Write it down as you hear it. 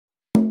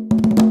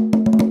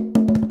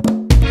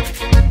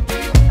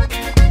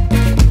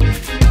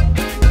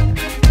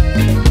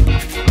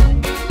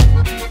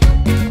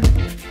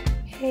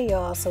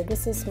so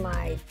this is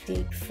my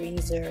deep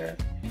freezer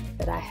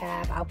that I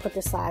have. I'll put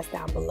the size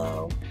down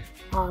below.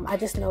 I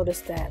just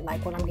noticed that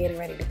like when I'm getting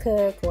ready to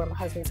cook or my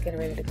husband's getting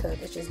ready to cook,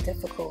 it's just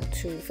difficult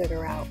to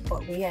figure out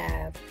what we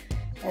have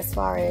as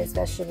far as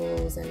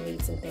vegetables and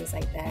meats and things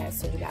like that.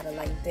 So you gotta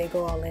like dig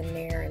all in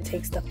there and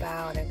take stuff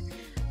out, and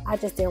I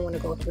just didn't want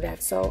to go through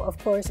that. So of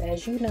course,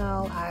 as you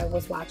know, I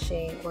was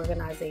watching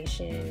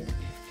organization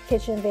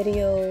kitchen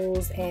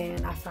videos,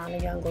 and I found a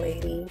young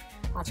lady,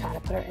 I'll try to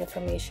put her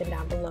information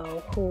down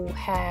below, who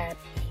had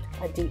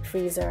a deep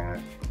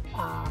freezer,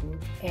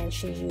 and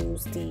she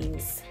used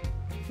these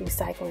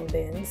recycling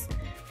bins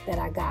that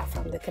I got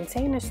from the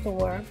Container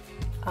Store.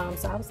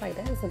 So I was like,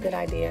 that is a good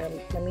idea,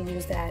 let me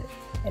use that.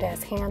 It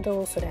has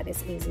handles so that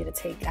it's easy to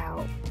take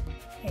out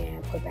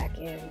and put back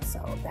in. So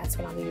that's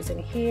what I'm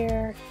using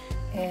here,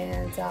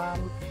 and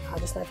I'll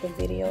just let the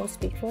video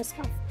speak for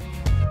itself.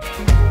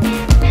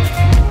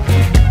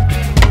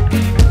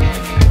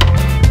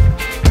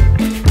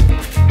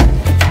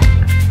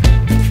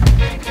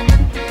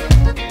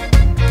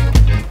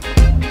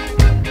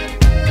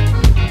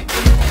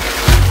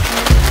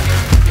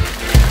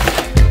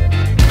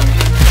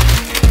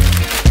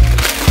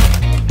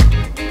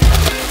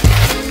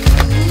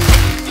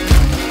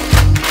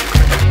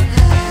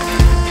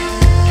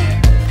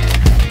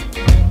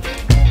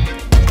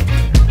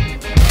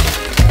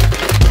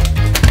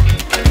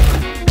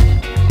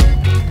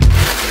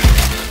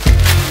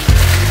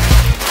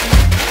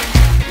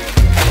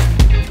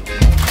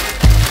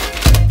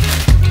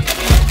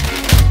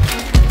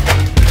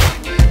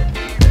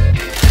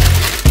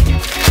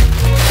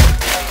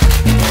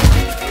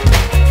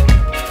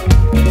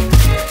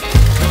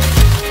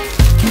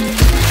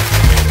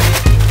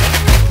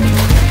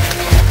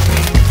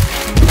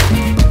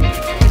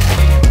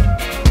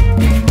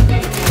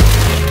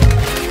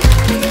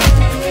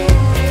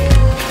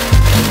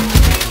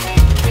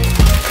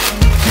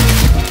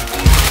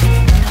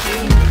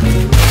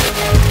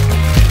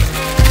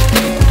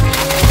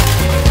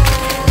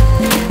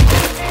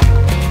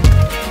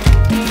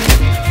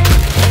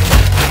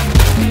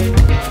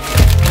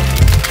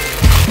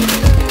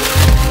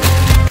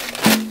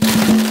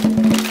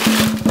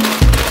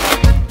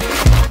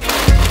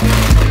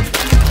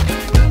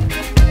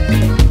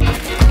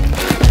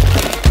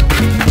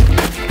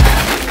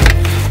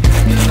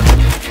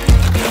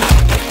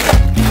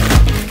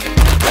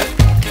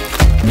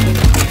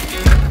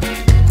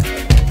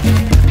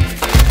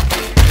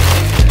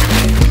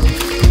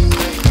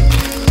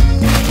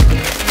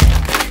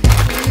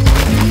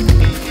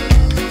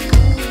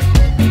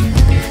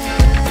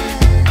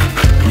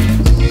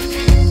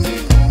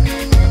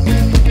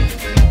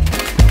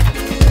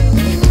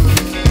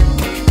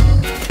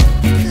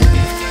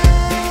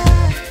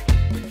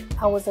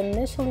 I was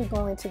initially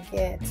going to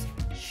get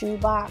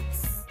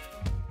shoebox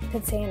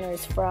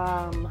containers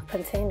from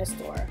Container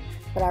Store,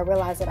 but I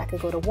realized that I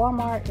could go to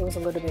Walmart. It was a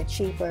little bit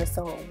cheaper,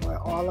 so we're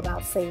all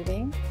about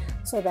saving.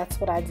 So that's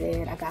what I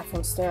did. I got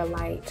from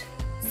Sterlite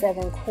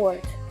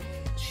 7-quart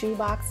shoe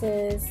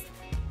boxes.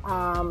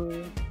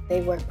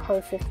 They work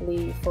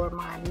perfectly for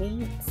my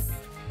meats.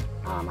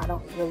 I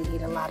don't really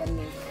eat a lot of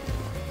meat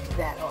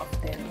that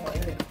often or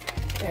even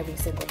every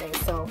single day,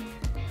 so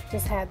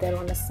just have that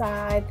on the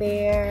side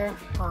there.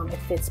 It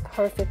fits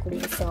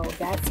perfectly, so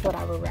that's what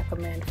I would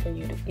recommend for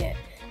you to get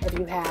if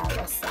you have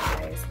a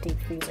size deep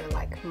freezer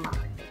like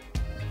mine.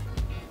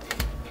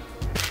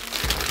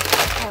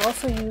 I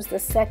also use the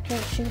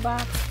second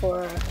shoebox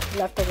for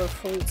leftover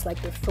fruits,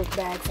 like the fruit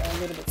bags are a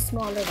little bit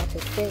smaller that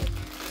could fit,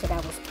 so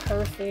that was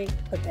perfect.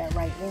 Put that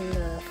right in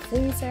the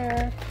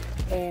freezer,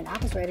 and I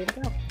was ready to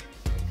go.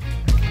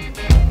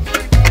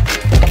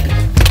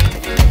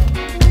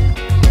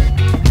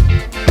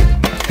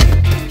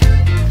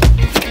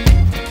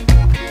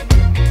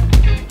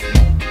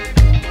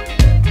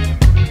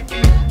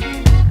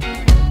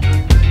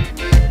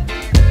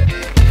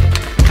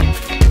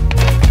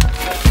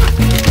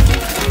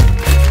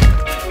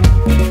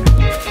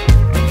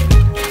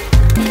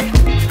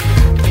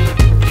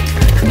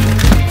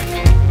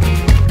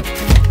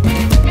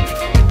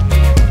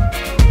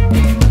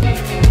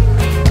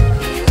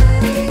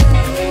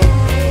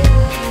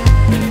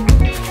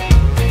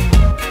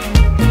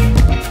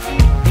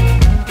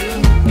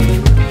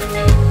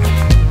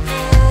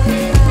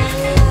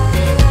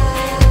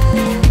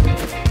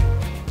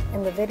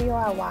 Video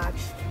I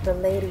watched, the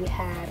lady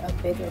had a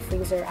bigger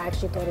freezer. I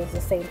actually thought it was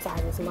the same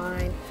size as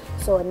mine,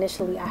 so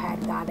initially I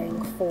had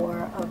gotten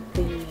 4 of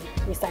the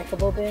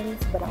recyclable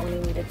bins, but I only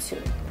needed 2.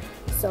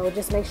 So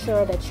just make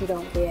sure that you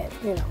don't get,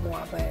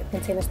 more. But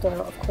Container Store,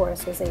 of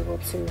course, was able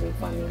to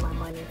refund me my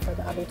money for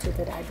the other 2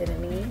 that I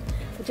didn't need.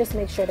 But just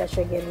make sure that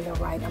you're getting the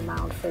right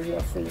amount for your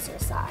freezer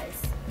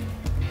size.